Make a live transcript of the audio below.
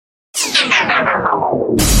T-minus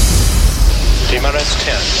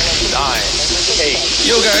 10, 9, 8.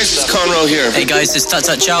 Yo guys, it's Conroe here. Hey guys, it's Tut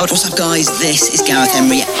Tut Child. What's up guys, this is Gareth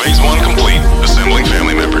Emery. Phase 1 complete. Assembling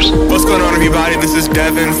family members. What's going on everybody? This is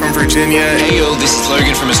Devin from Virginia. Hey yo, this is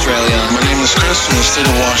Logan from Australia. My name is Chris from the state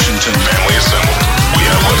of Washington. Family assembled. We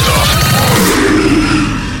have liftoff.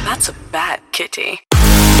 That's a bad kitty.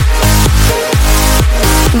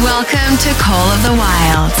 Welcome to Call of the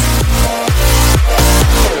Wild.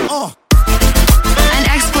 An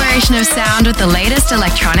exploration of sound with the latest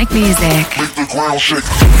electronic music.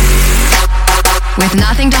 With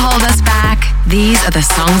nothing to hold us back, these are the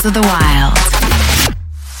songs of the wild.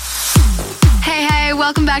 Hey,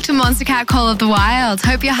 welcome back to Monster Cat Call of the Wild.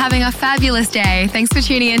 Hope you're having a fabulous day. Thanks for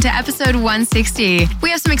tuning in to episode 160. We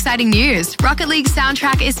have some exciting news. Rocket League's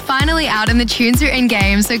soundtrack is finally out and the tunes are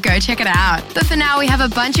in-game, so go check it out. But for now, we have a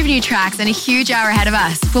bunch of new tracks and a huge hour ahead of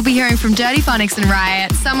us. We'll be hearing from Dirty Phonics and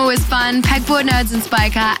Riot, Summer Was Fun, Pegboard Nerds and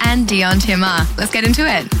Spiker, and Dion Timmer. Let's get into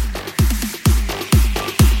it.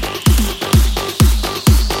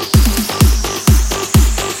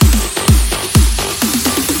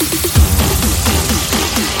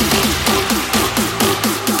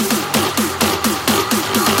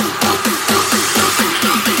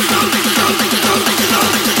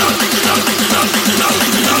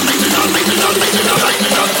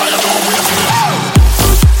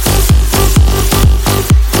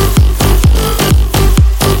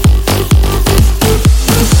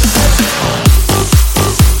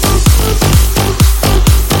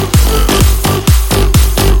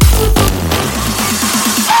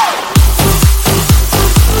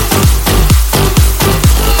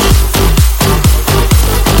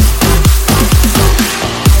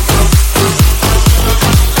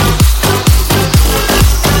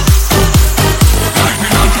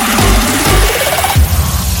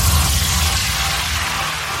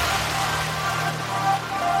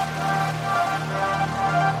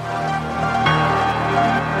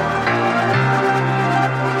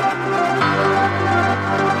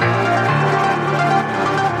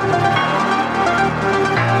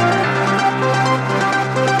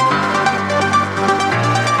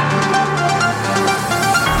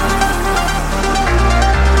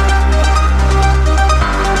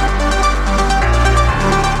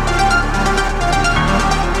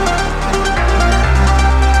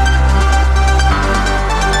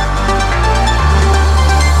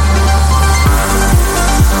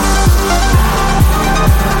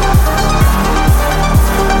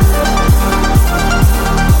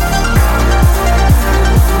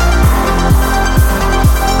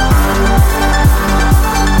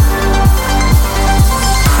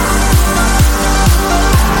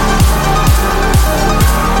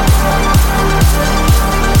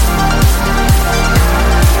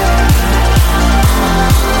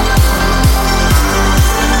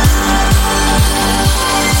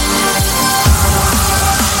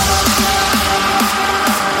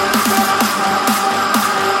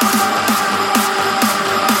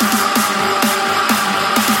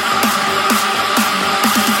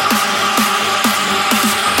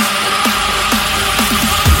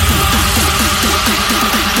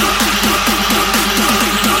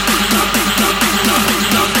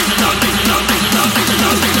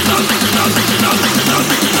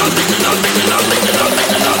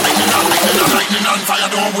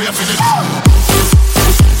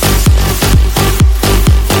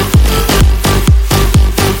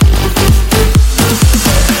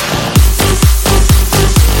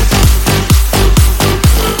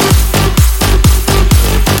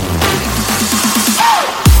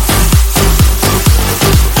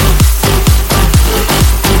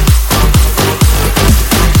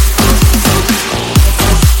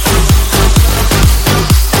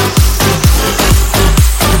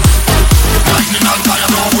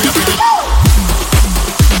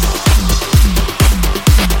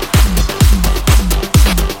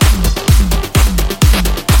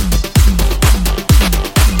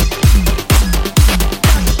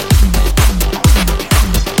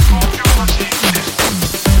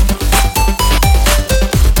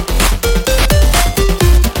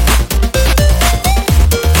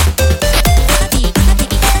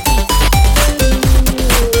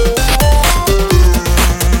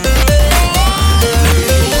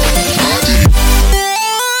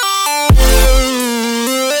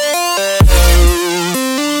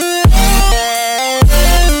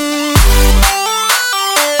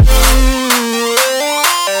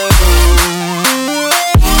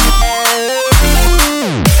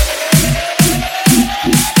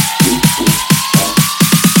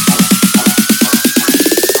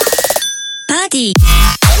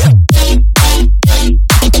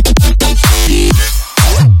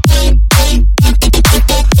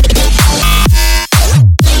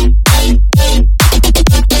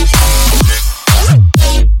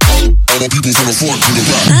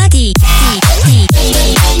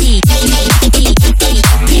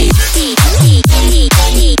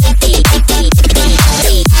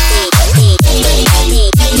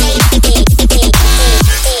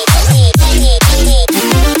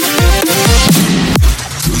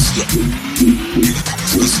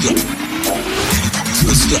 To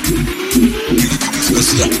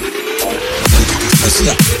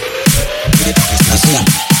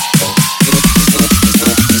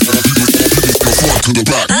the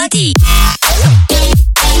back. Party.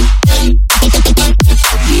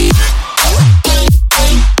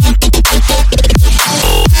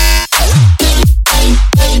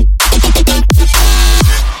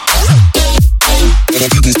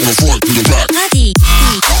 People from the front to the back. Party.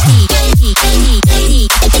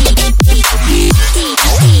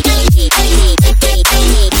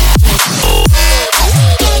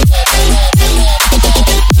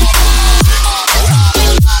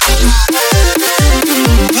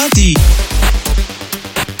 Party.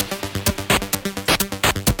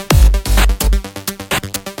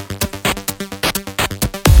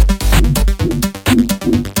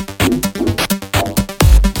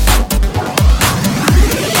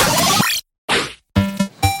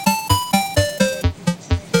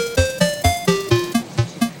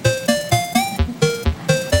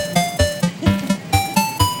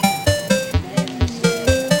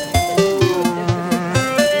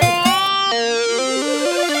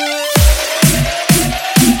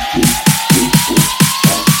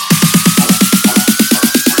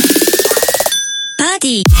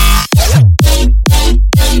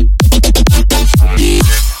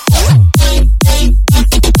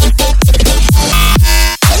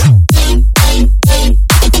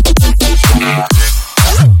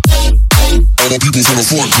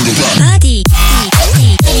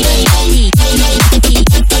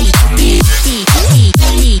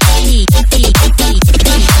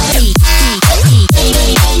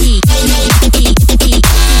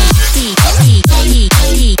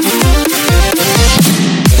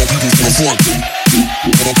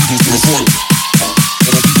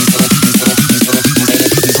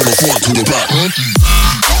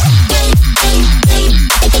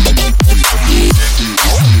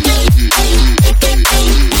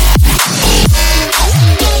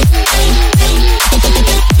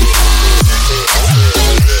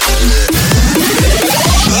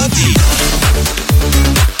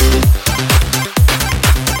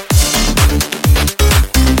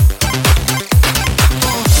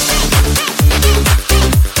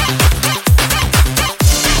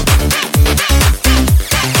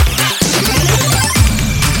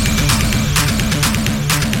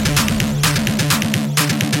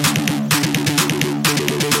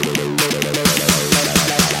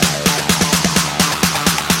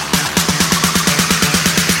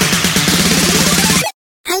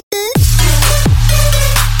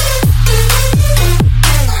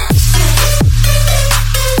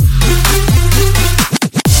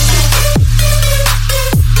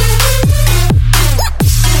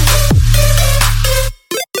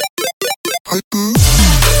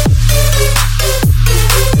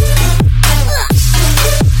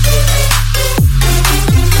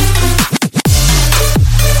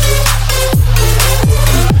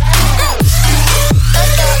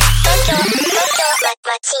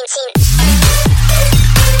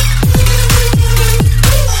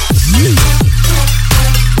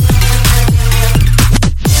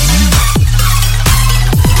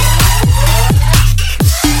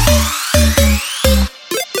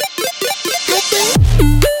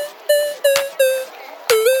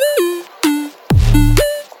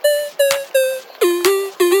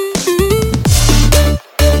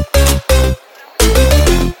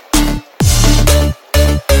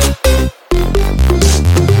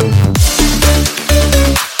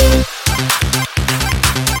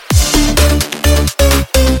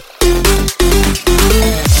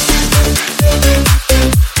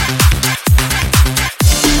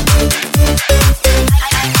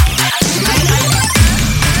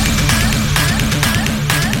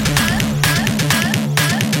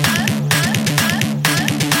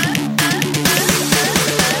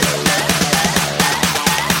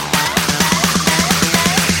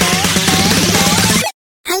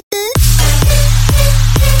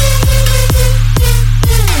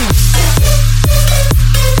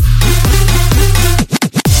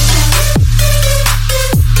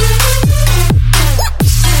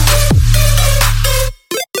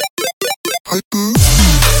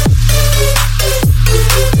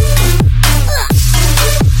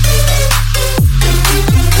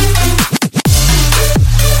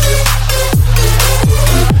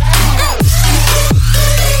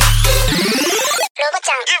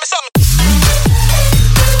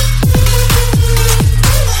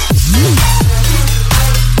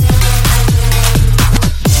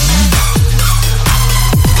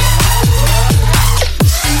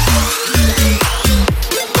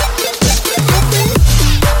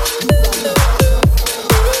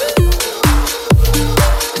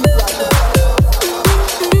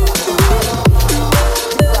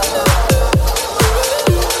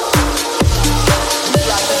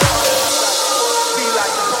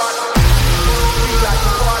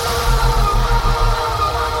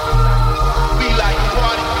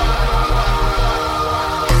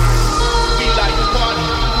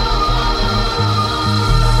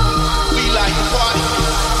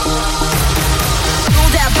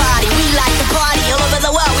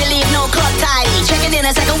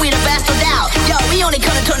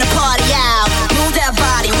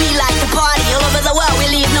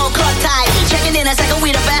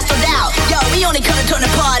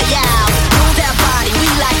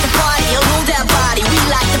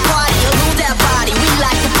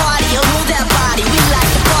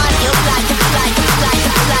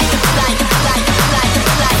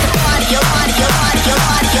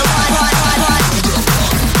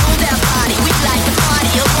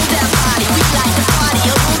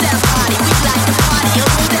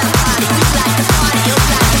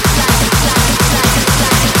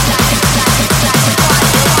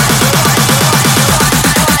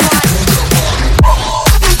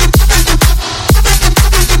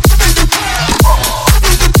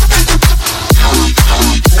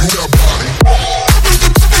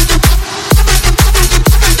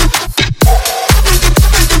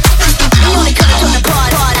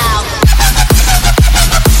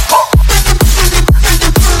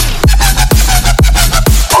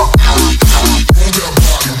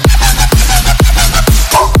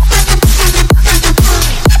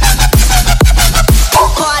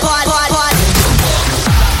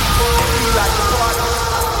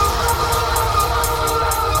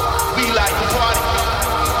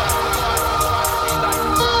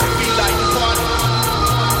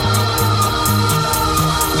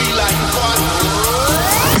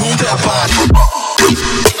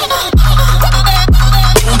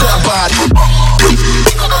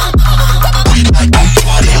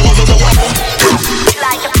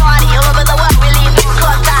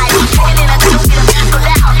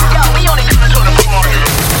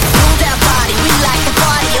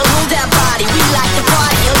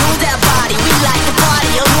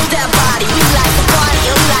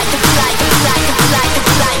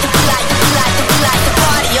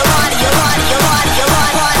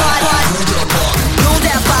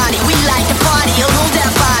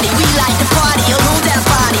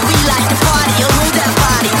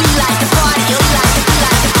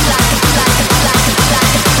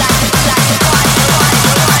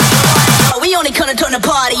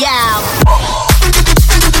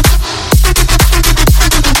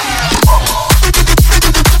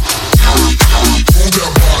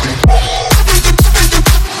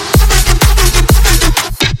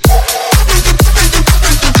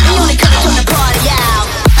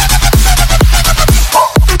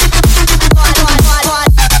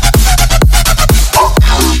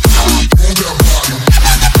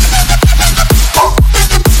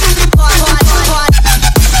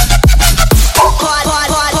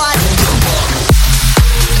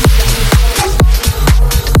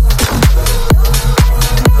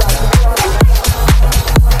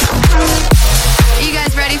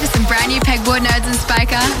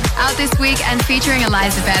 Featuring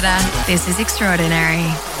Eliza Better, this is Extraordinary.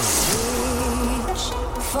 Reach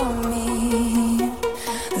for me.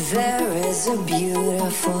 There is a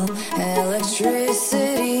beautiful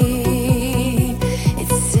electricity. It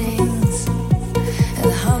sings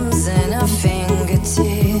and hums in our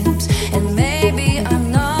fingertips. And maybe I'm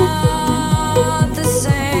not the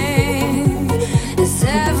same as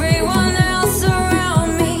everyone else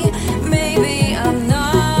around me. Maybe I'm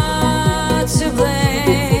not to blame.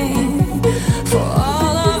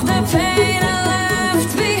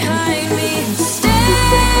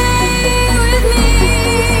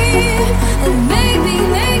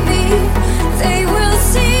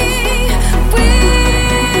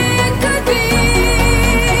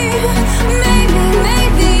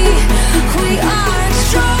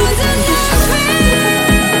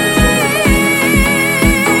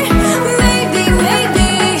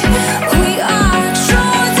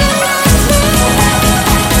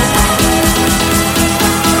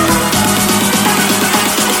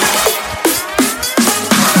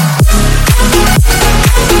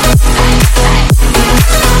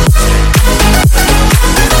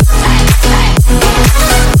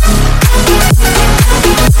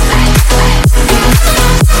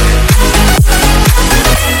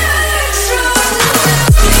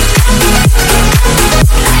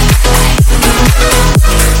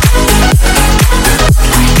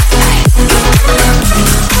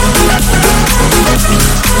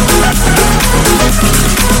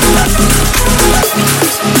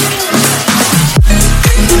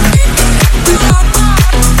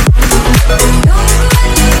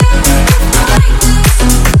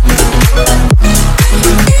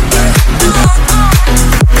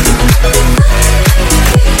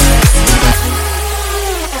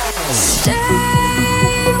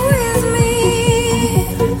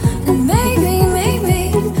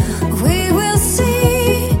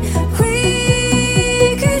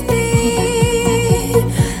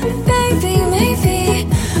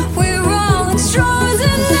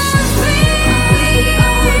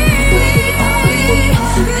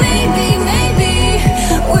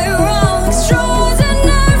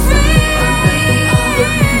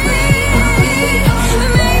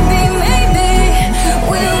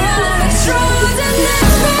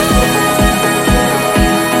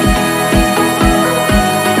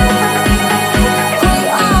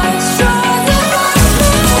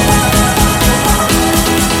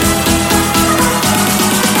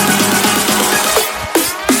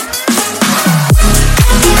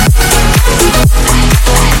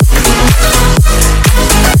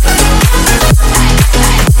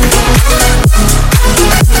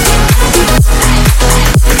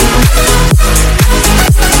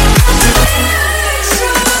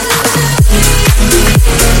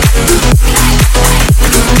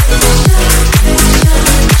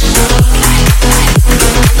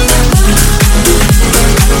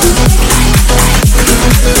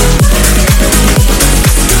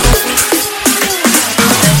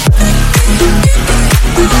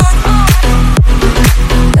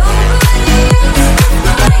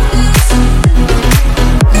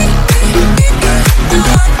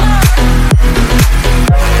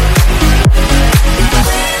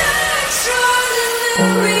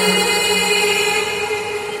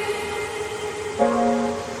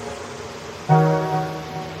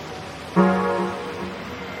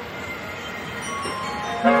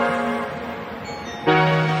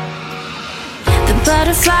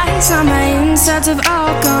 butterflies on my insides have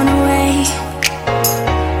all gone away.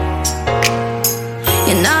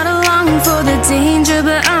 You're not along for the danger,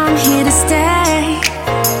 but I'm here to stay.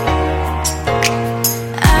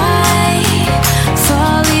 I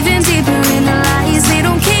fall even deeper in the lies, they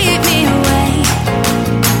don't keep me away.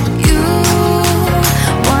 You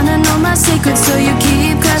wanna know my secrets, so you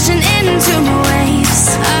keep crashing into my waves.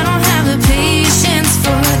 I don't have the patience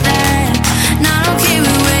for that, not okay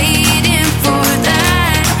with waiting for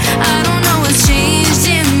that. I don't know what's changed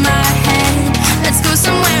in my head,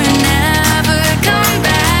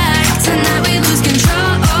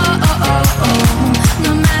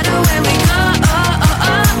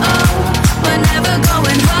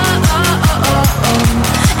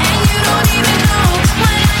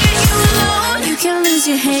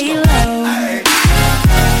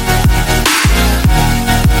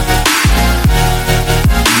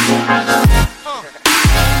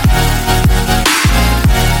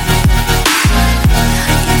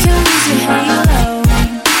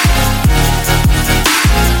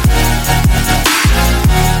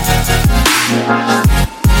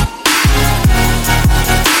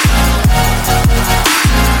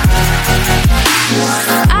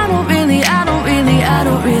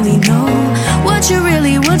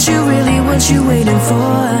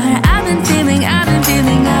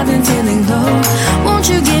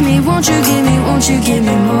 you give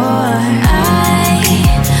me more? I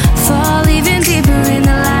fall even deeper in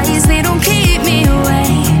the lies, they don't keep me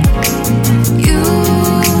away. You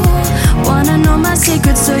wanna know my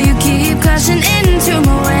secrets, so you keep crashing into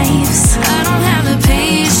my waves. I don't have the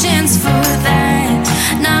patience for that,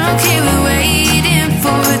 not okay with waiting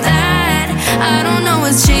for that. I don't know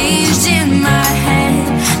what's changed in my head.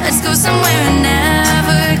 Let's go somewhere and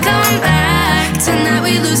never come back. Tonight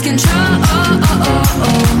we lose control.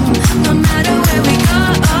 No matter where we go,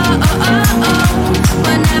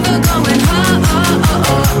 we're never going home.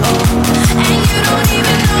 And you don't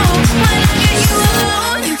even know when I get you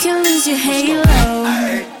alone. You can lose your halo.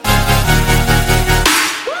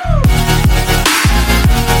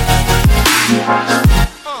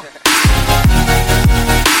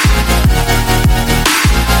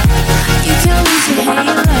 You can lose your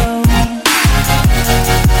halo.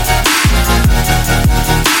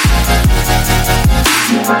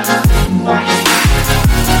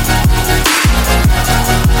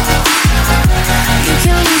 You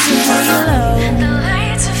can lose your halo. The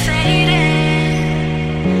lights are fading.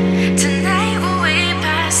 Tonight we'll wait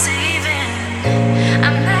past saving. I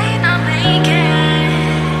might not make it.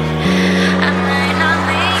 I might not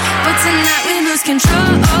make it. But tonight we lose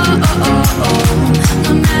control.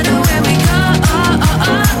 No matter where we go,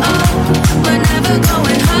 we're never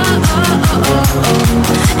going home.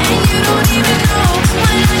 And you don't even know when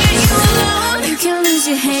I get you alone. You can lose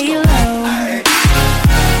your halo.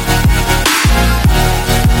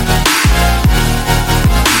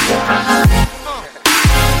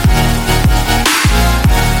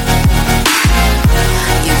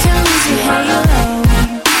 You can lose your halo.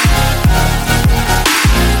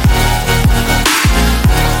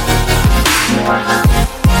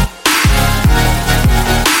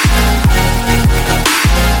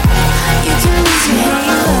 You can lose your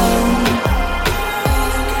halo.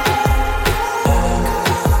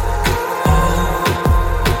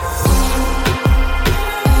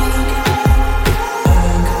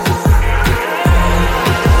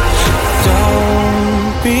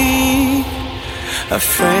 Don't be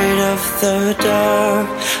afraid of the dark.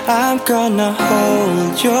 I'm gonna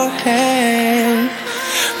hold your hand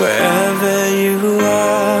wherever you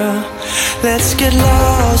are. Let's get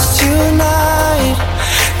lost tonight.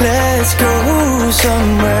 Let's go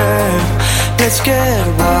somewhere. Let's get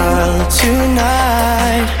wild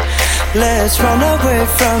tonight. Let's run away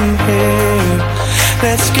from here.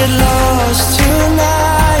 Let's get lost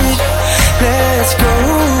tonight. Let's go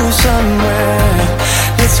somewhere.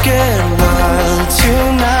 Let's get wild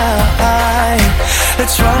tonight.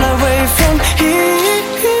 Let's run away from here.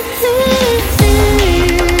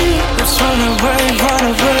 Let's run away, run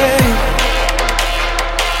away.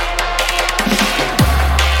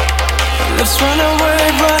 Let's run away,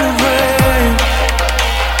 run away.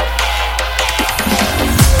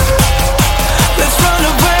 Let's run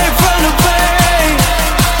away, run away.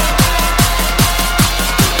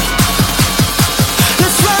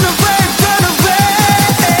 Let's run away, run away.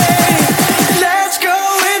 Let's go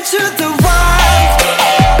into the wild.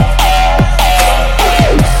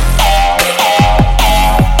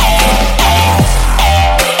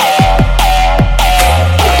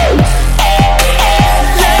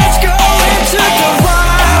 Let's go into the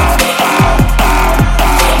wild.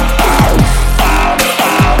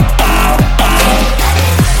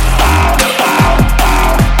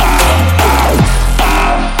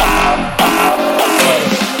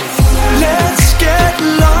 Let's get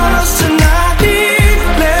lost tonight.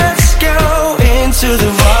 Let's go into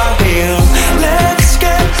the wild. Let's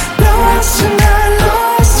get lost tonight,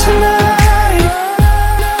 lost tonight.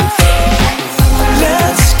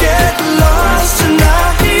 Let's get lost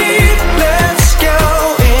tonight. Let's go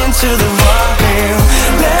into the wild.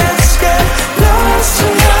 Let's get lost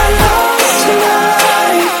tonight, lost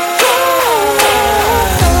tonight.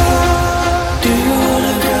 Do you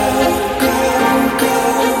wanna go, go, go,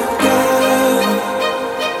 go?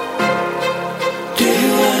 Do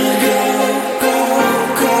you wanna go, go,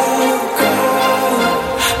 go, go?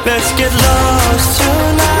 Let's get lost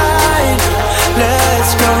tonight.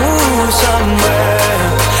 Let's go somewhere.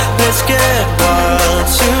 Let's get wild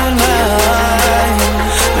tonight.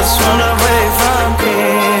 Let's run away from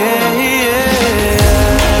here.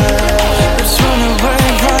 Let's run away,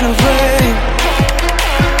 run away.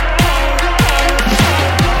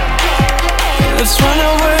 Let's run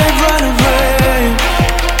away, run away.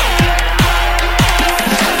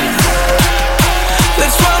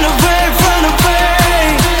 Let's run away, run away.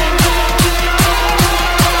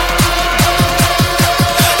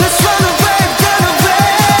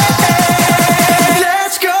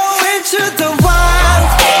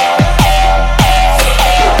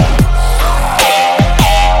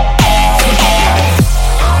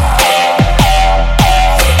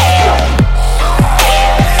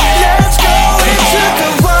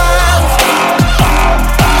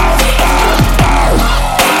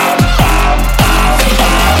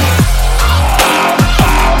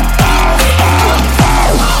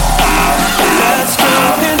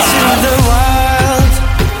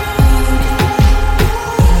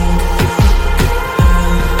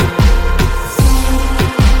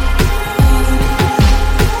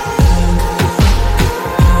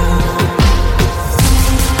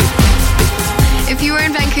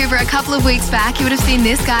 of weeks back, you would have seen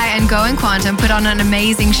this guy and Going Quantum put on an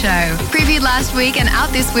amazing show. Previewed last week and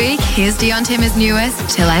out this week, here's Dion Timmer's newest,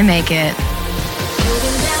 Till I Make It.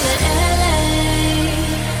 Moving down to LA,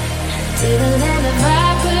 to the land of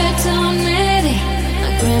opportunity.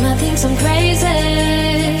 My grandma thinks I'm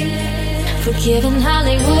crazy for giving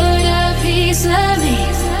Hollywood a piece of me.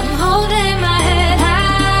 I'm holding my head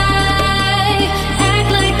high,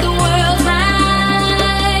 act like the world's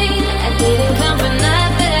mine. I didn't come for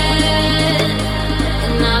nothing,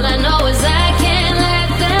 and all I know is I can't let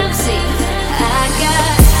them see. I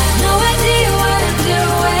got no idea what I'm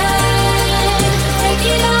doing. Take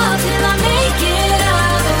it all till I make it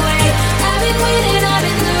all the way. I've been winning, I've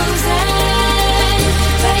been losing,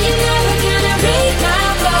 but you're never gonna read my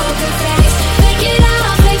poker face. Take it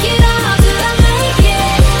all till I make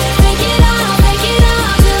it. Take it all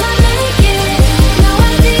till I make it. No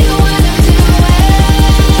idea what I'm doing.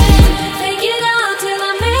 Take it all till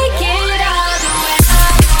I make it all the way.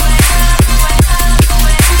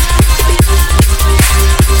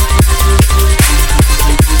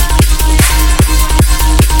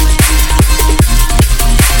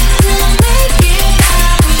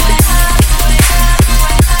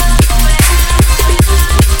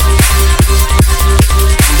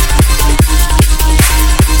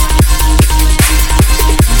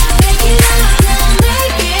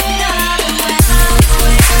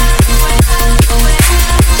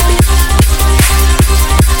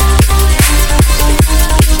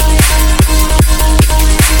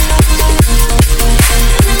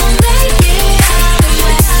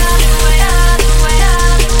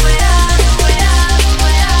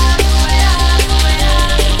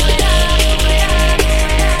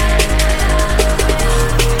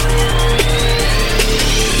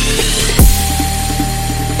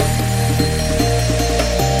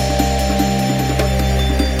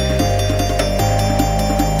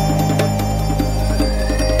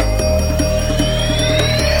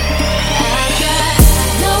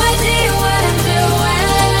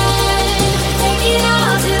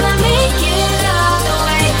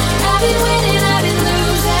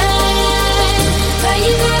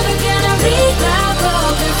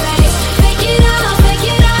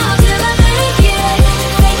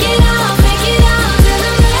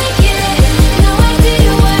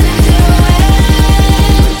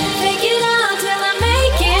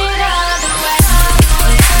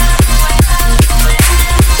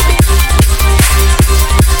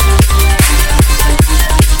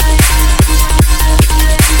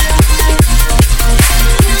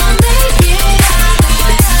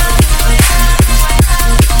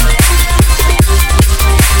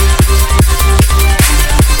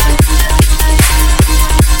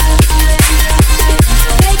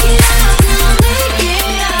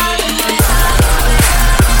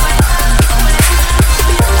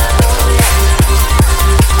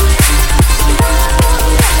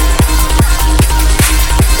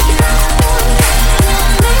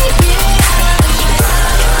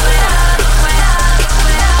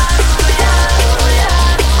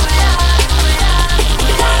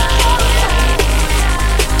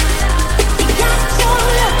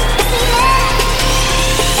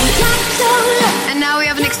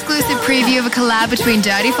 Between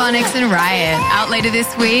Dirty Phonics and Riot. Out later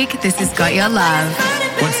this week, this is Got Your Love.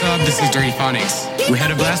 What's up? This is Dirty Phonics. We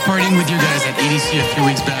had a blast partying with you guys at EDC a few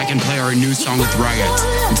weeks back and play our new song with Riot.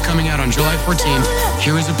 It's coming out on July 14th.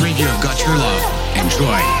 Here is a preview of Got Your Love.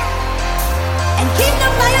 Enjoy. And keep the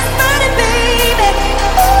fire burning, baby.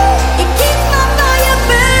 You keep my fire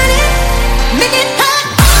burning. Make it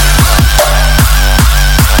hot.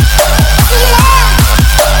 Yeah.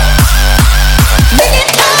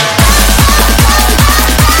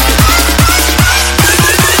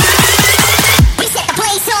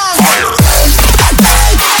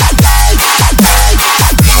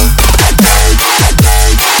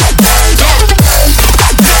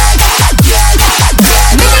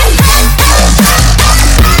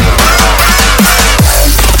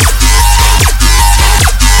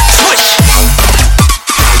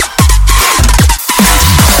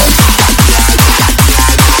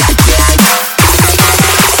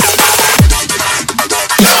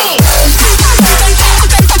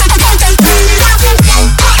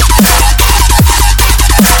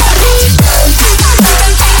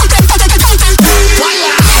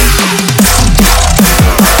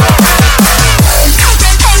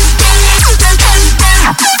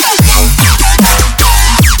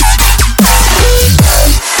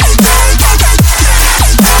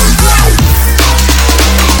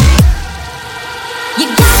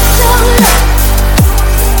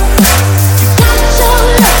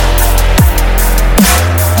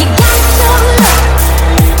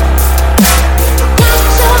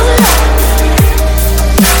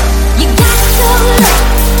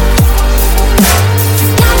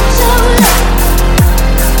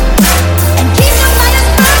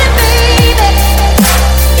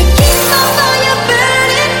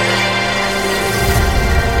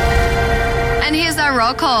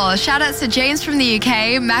 beautiful. Shout outs to James from the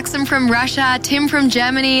UK, Maxim from Russia, Tim from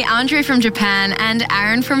Germany, Andrew from Japan, and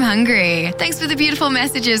Aaron from Hungary. Thanks for the beautiful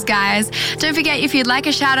messages, guys. Don't forget, if you'd like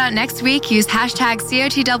a shout out next week, use hashtag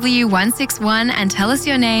COTW161 and tell us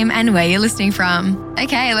your name and where you're listening from.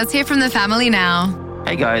 Okay, let's hear from the family now.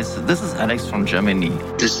 Hey guys, this is Alex from Germany.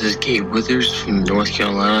 This is Kate Withers from North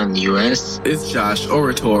Carolina in the US. It's Josh, or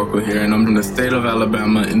Rhetorical here, and I'm from the state of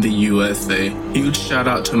Alabama in the USA. Huge shout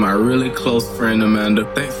out to my really close friend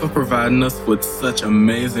Amanda. Thanks for providing us with such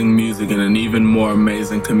amazing music and an even more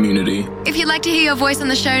amazing community. If you'd like to hear your voice on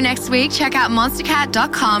the show next week, check out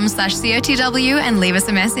monstercat.com/COTW and leave us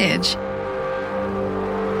a message.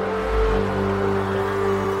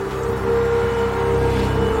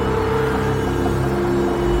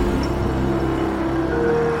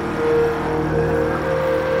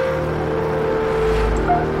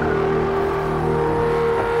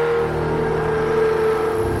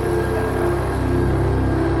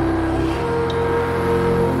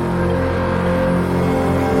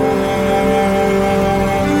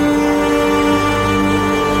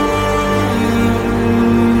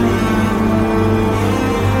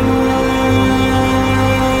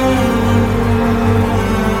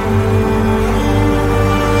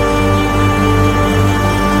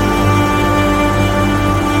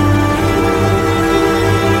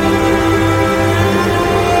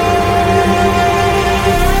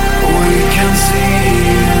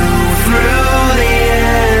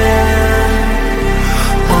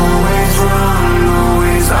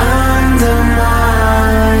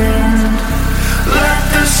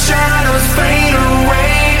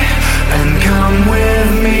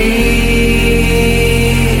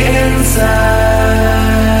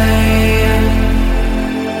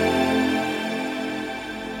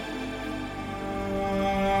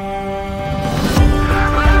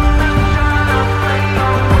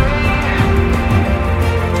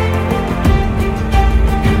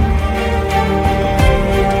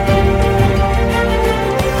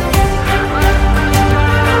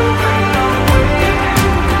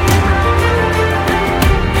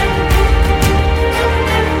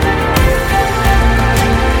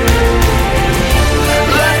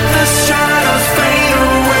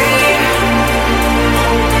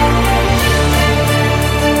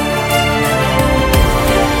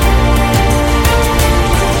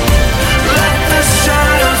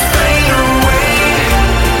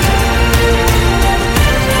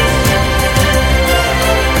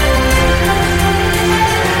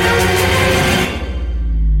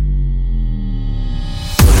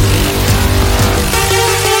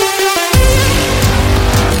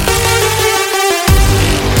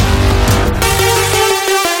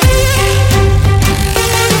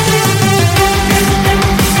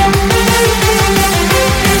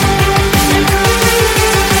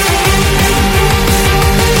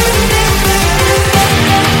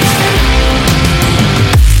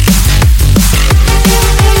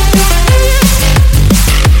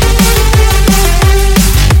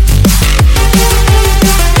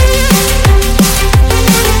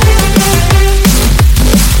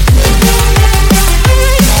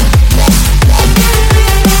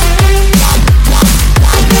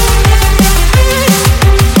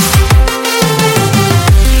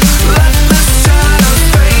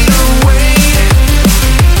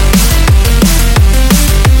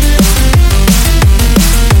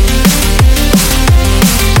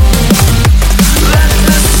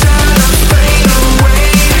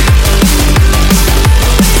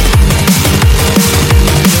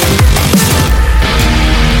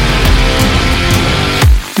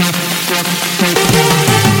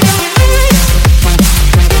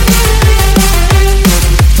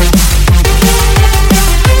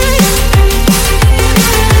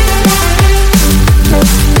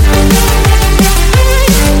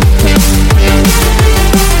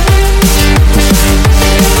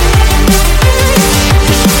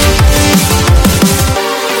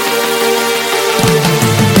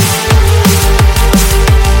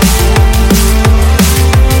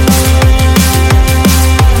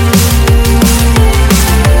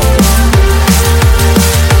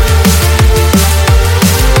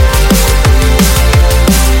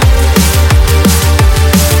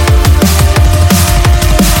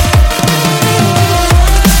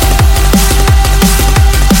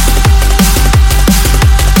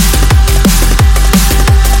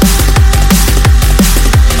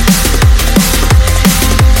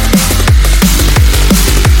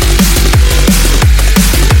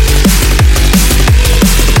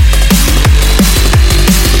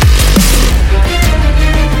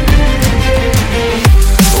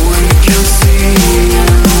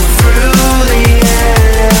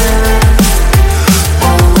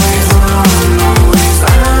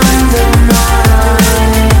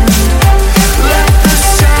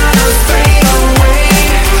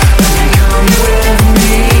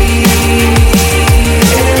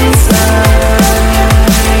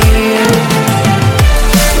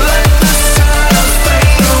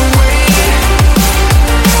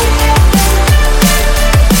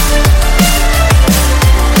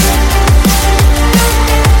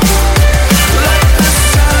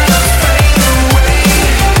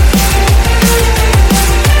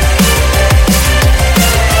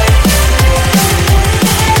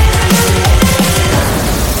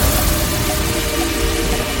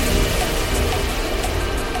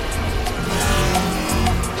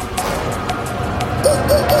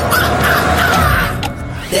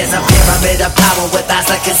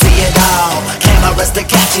 cameras to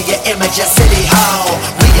capture your image at City Hall.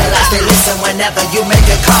 Realize they listen whenever you make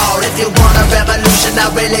a call. If you want a revolution,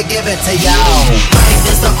 I'll really give it to y'all. Rain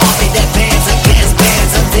is the army that bands against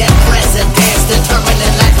bands of dead presidents,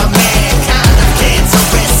 determining life of mankind of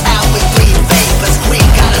cancerous. How we breathe vapors, green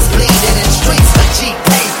got us bleeding in streets for cheap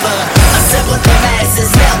paper. Assemble the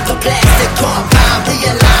masses, melt the plastic compound,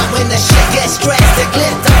 realign when the shit gets drastic.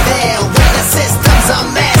 Lit the veil when the system's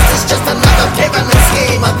unmasked. It's just another pyramid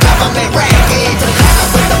scheme of government racket. The power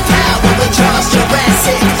with the power with Charles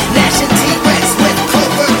Jurassic. Gnashing T-Rex with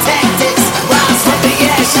covert tactics. Rise from the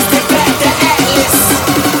ashes, take back the Atlas.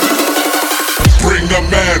 Bring the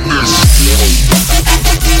madness.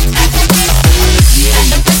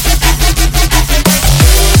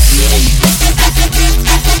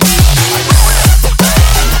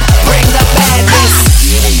 Bring the madness.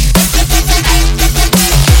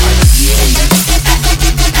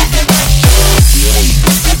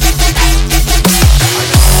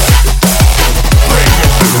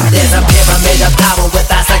 There's a pyramid of power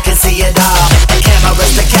with eyes that can see it all. The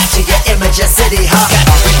cameras to capture your image at City Hall.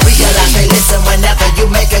 Realize they listen whenever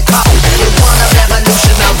you make a call. If you want a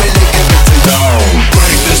revolution, I'll really give it to y'all.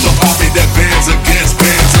 Rain is the army that bands against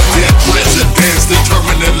bands of dead presidents,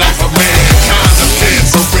 determining life of mankind of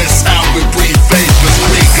cancerous. How we breathe vapors,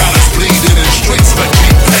 we got us bleeding in streets for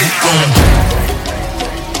cheap paper.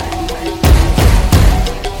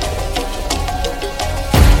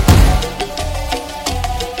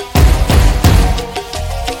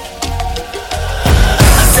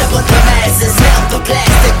 Assemble the masses, melt the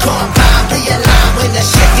plastic compound, realign when the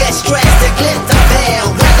shit gets drastic. Lit the veil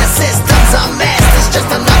when the system's unmasked. It's just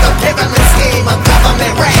another pyramid scheme of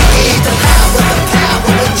government racket. The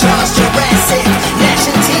power with Charles Jurassic.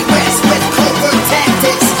 Gnashing T-Rex with covert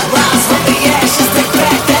tactics. Rise from the ashes, take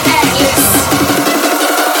back the Atlas.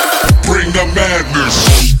 Bring the madness.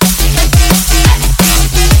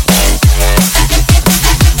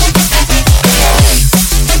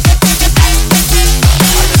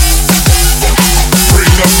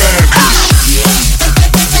 Bring the madness.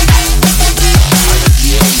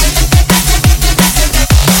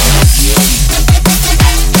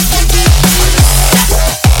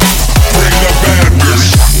 Bring the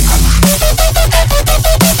madness.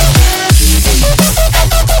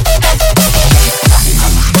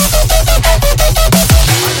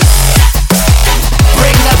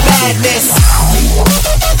 Bring the madness.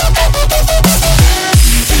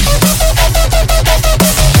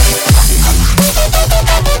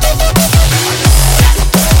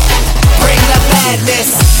 Bring the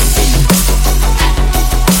madness.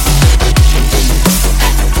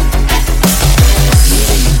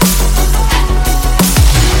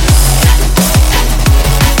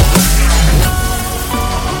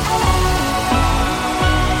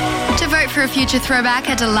 To vote for a future throwback,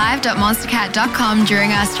 head to live.monstercat.com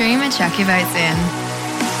during our stream and chuck your votes in.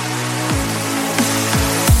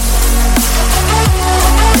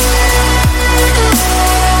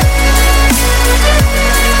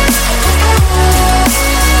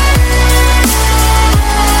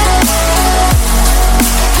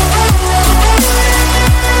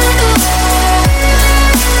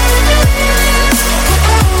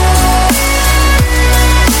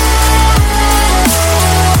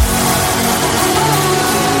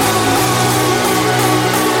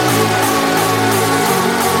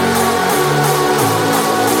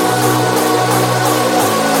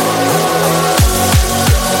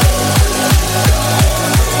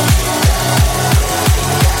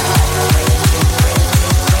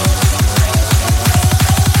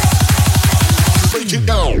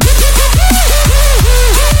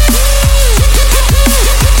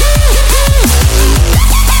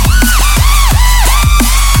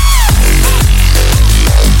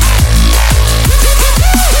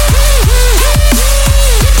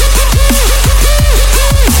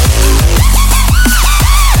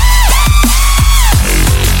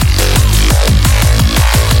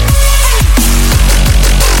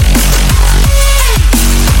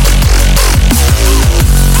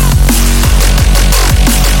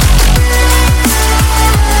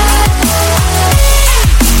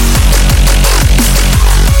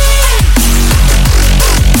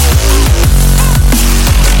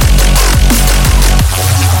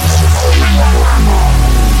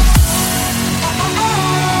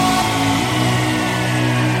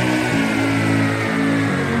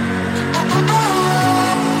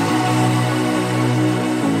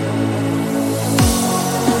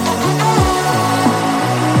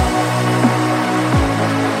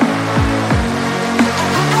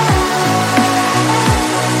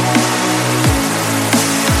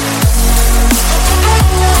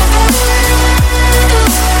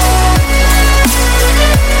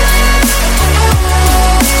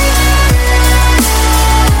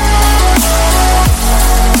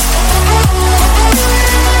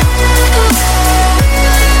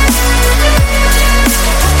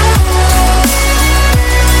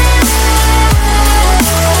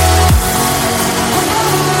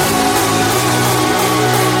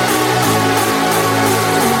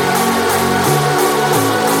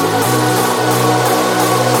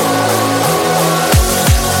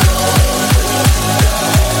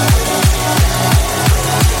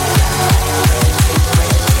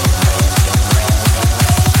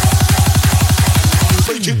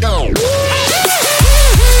 break it down.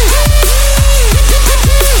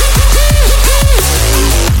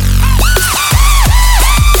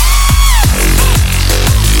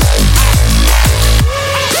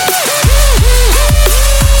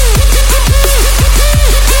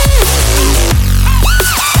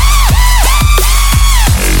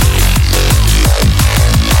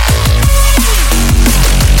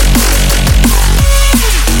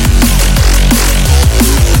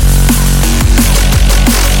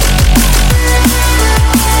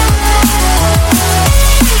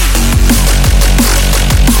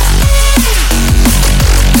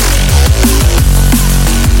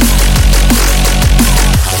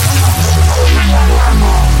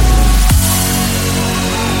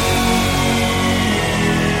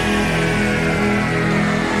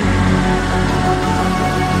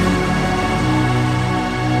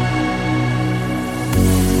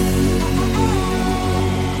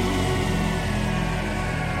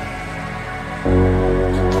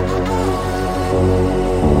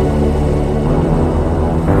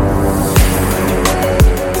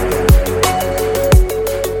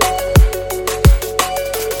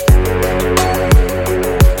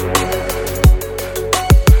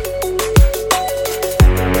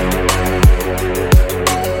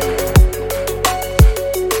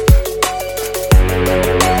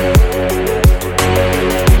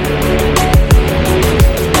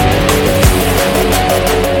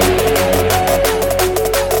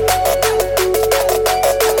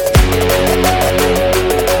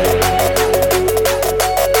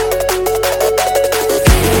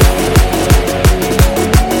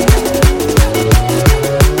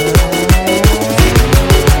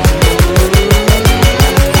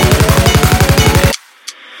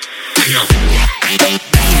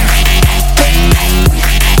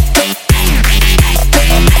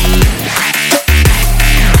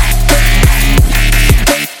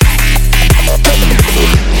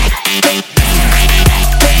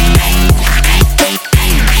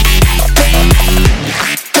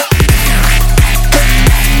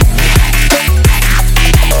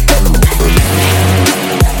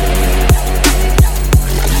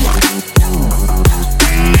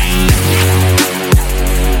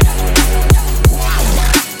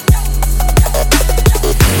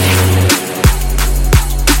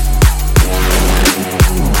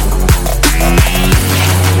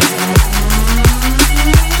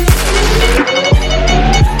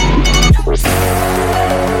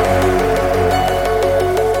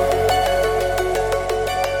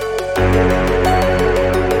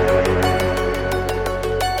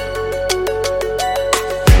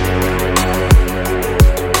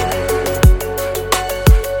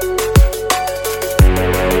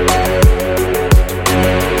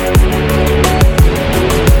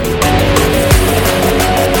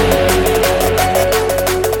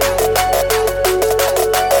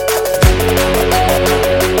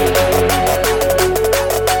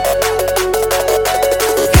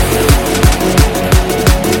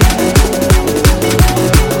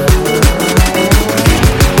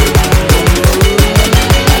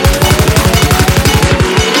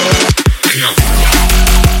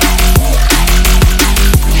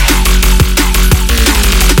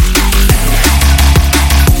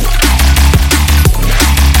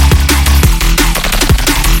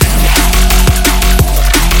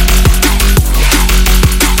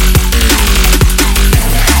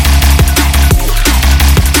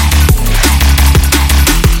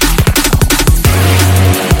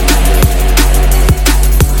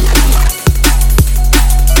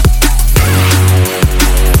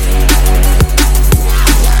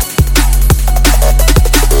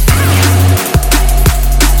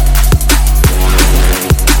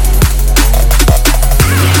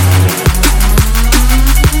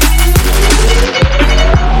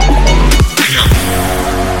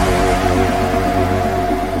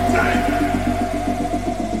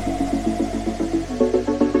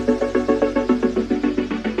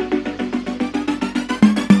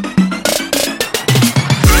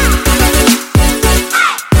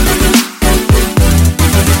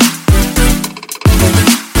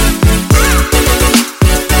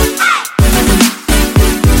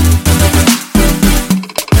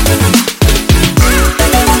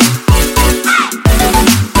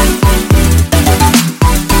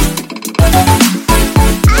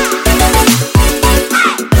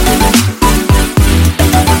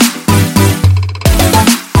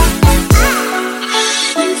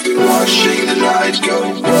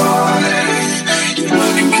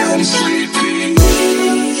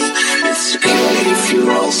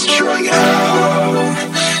 strung out,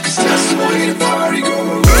 'cause that's the way the party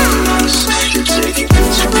goes. You're taking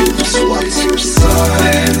pills from people, so what is your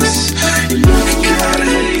sign?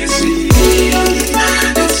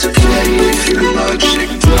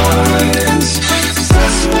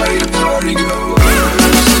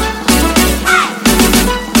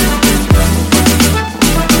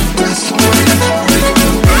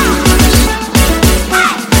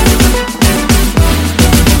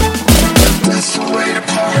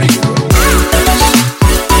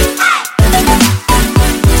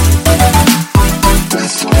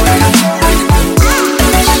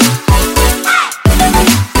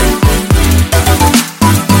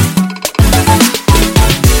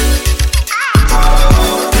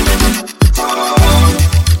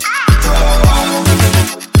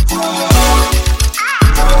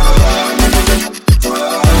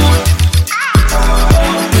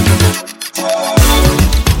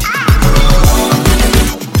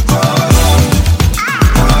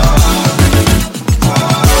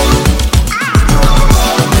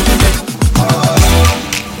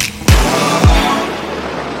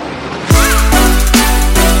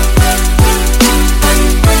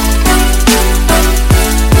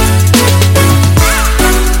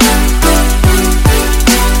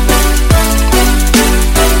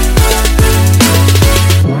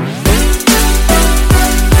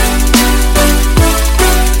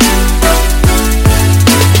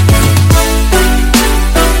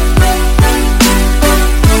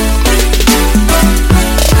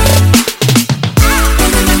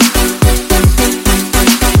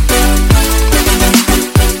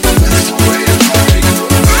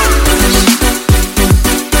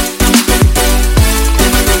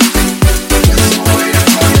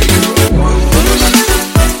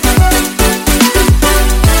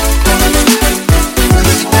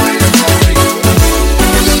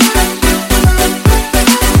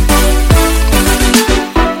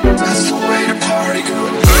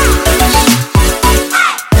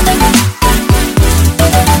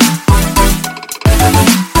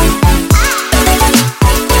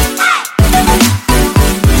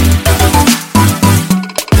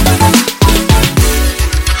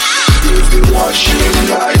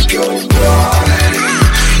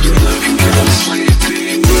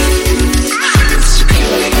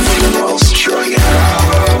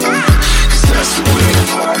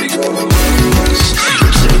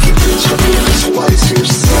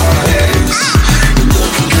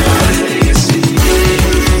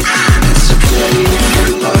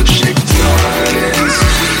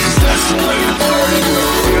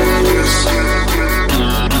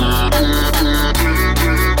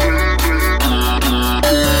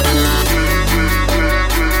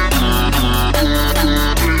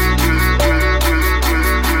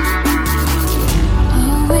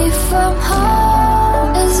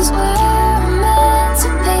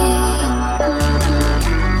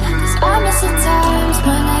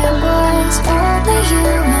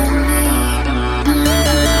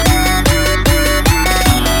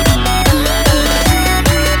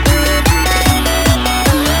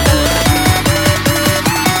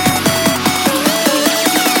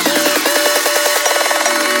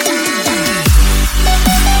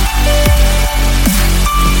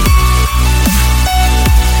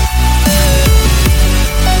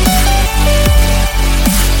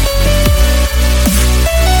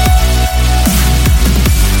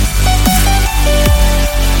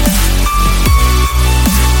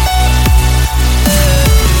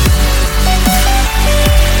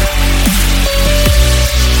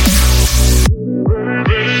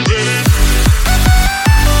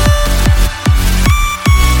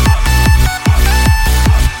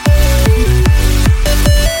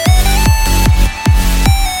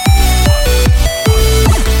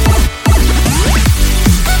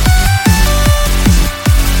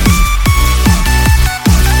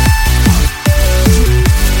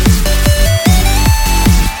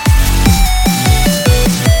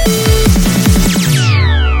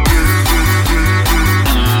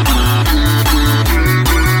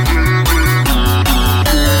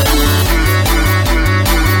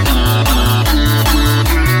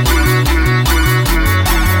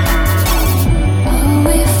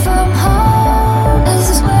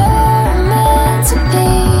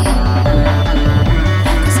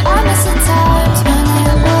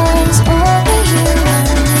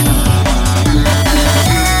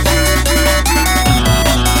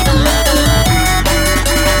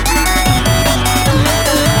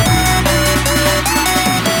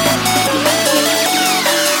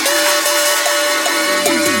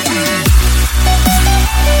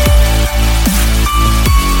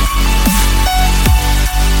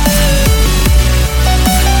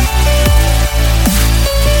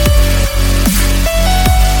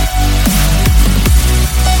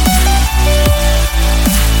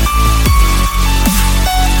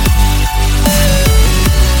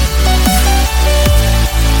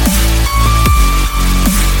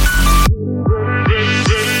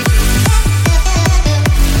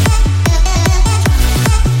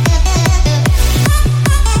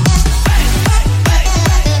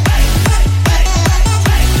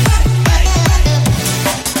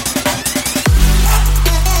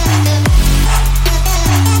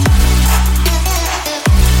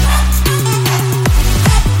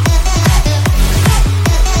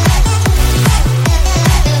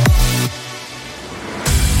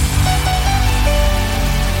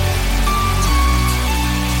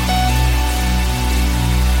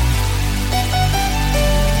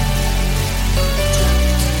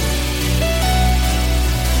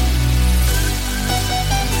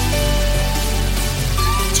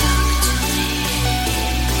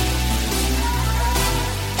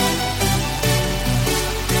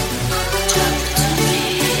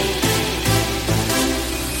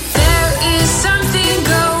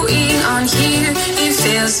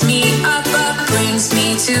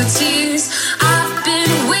 to tears. I've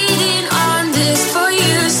been waiting on this for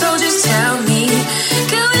years, so just tell me,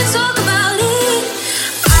 can we talk about it?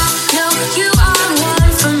 I know you are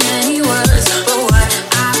one for many words, but what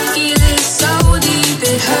I feel is so deep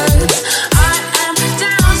it hurts. I am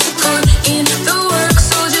down to put in the work,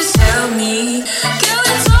 so just tell me, can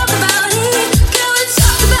we talk about it? Can we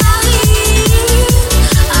talk about it?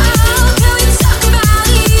 Oh, can we talk about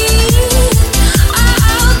it?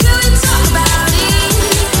 Oh, can we talk about it?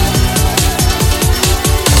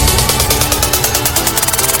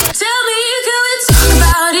 Tell me, can we talk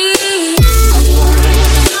about it?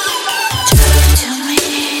 Tell me, can we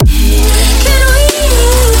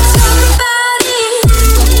talk about it?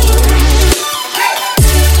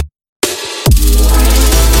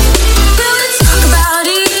 Can we talk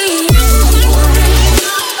about it?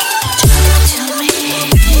 Tell me.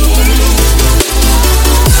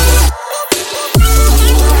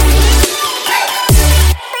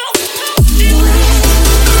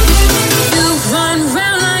 You run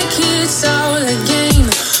round like it's all a game,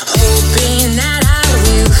 hoping that I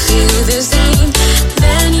will feel the same.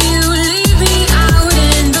 Then you leave me out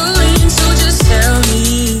in the rain, so just tell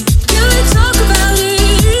me, can we talk about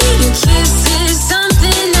it? Your kiss is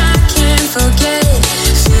something I can't forget,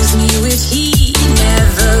 fills me with heat,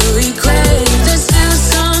 never regret. There's still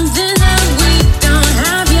something that we don't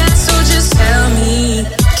have yet, so just tell me,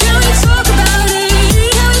 can we talk about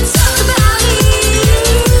it? Can we talk about it?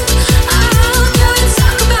 Oh, can we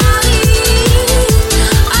talk about it? Oh, can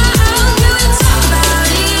we talk about it?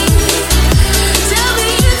 Tell me,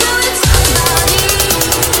 can we talk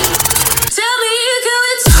about it? Tell me,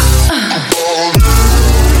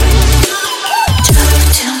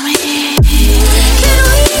 can we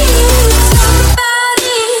talk?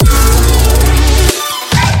 Tell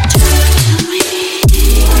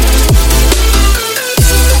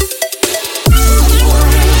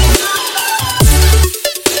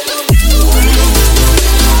me,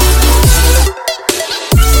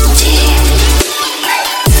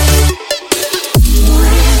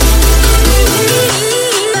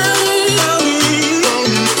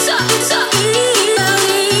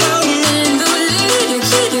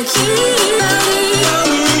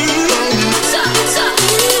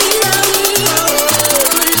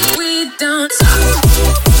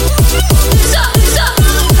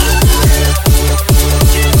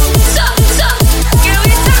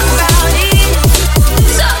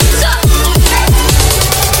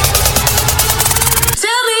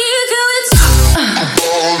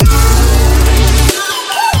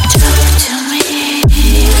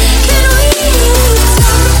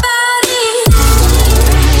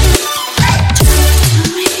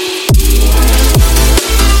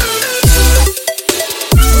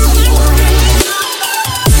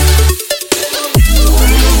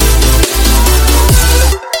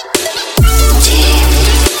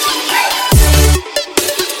 about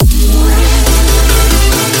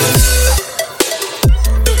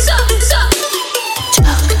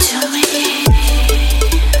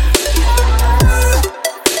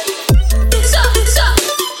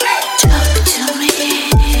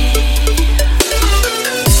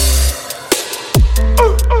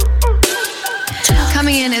it?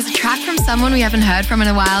 Coming in is a track from someone we haven't heard from in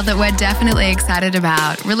a while that we're definitely excited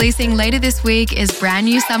about. Releasing later this week is brand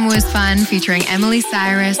new Summer Was Fun featuring Emily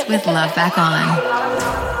Cyrus with Love Back On.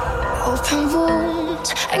 Open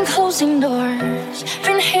wounds and closing doors.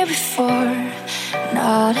 Been here before,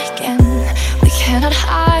 not again. We cannot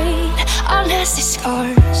hide our nasty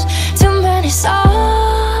scars. Too many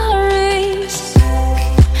sorries.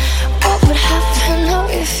 What would happen now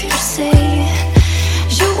if you say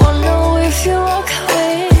you won't know if you walk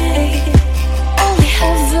away? Only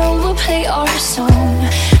heaven will play our song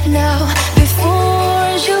now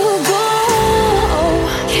before you go.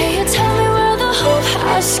 Can you tell me where the hope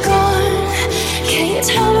has gone? Can you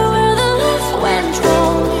tell me where the love went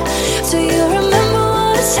wrong? Do you remember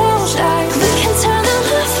what it sounds like? We can turn the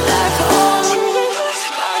love back on.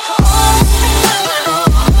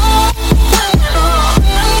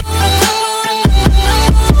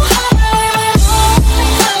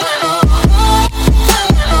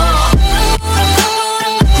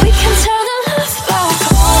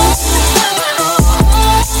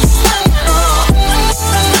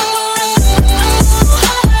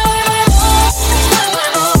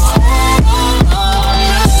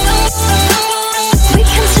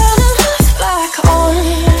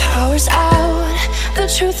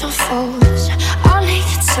 Truth unfolds, our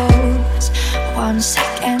naked souls once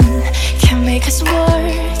again can make us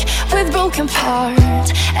work with broken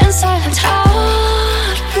parts and silent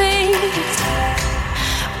heartbeats.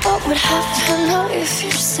 What would happen now if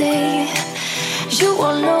you say You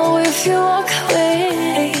won't know if you walk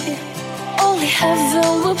away. Only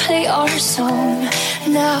heaven will play our song.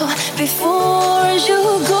 Now, before you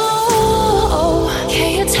go,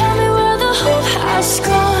 can you tell me where the hope has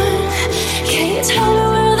gone? Can you tell me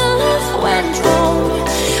where the love went wrong?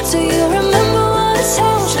 Do you remember what it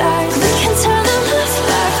sounds like? We can turn the love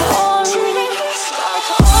back on.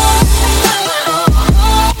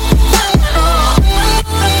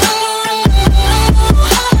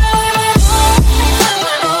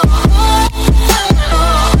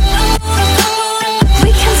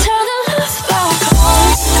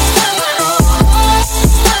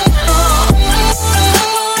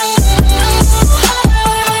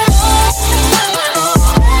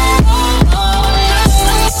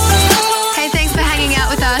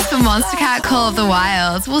 Monster Cat Call of the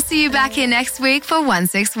Wilds. We'll see you back here next week for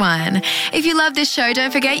 161. If you love this show,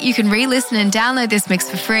 don't forget you can re-listen and download this mix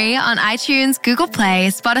for free on iTunes, Google Play,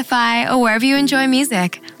 Spotify, or wherever you enjoy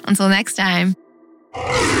music. Until next time.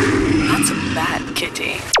 That's a bad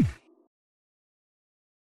kitty.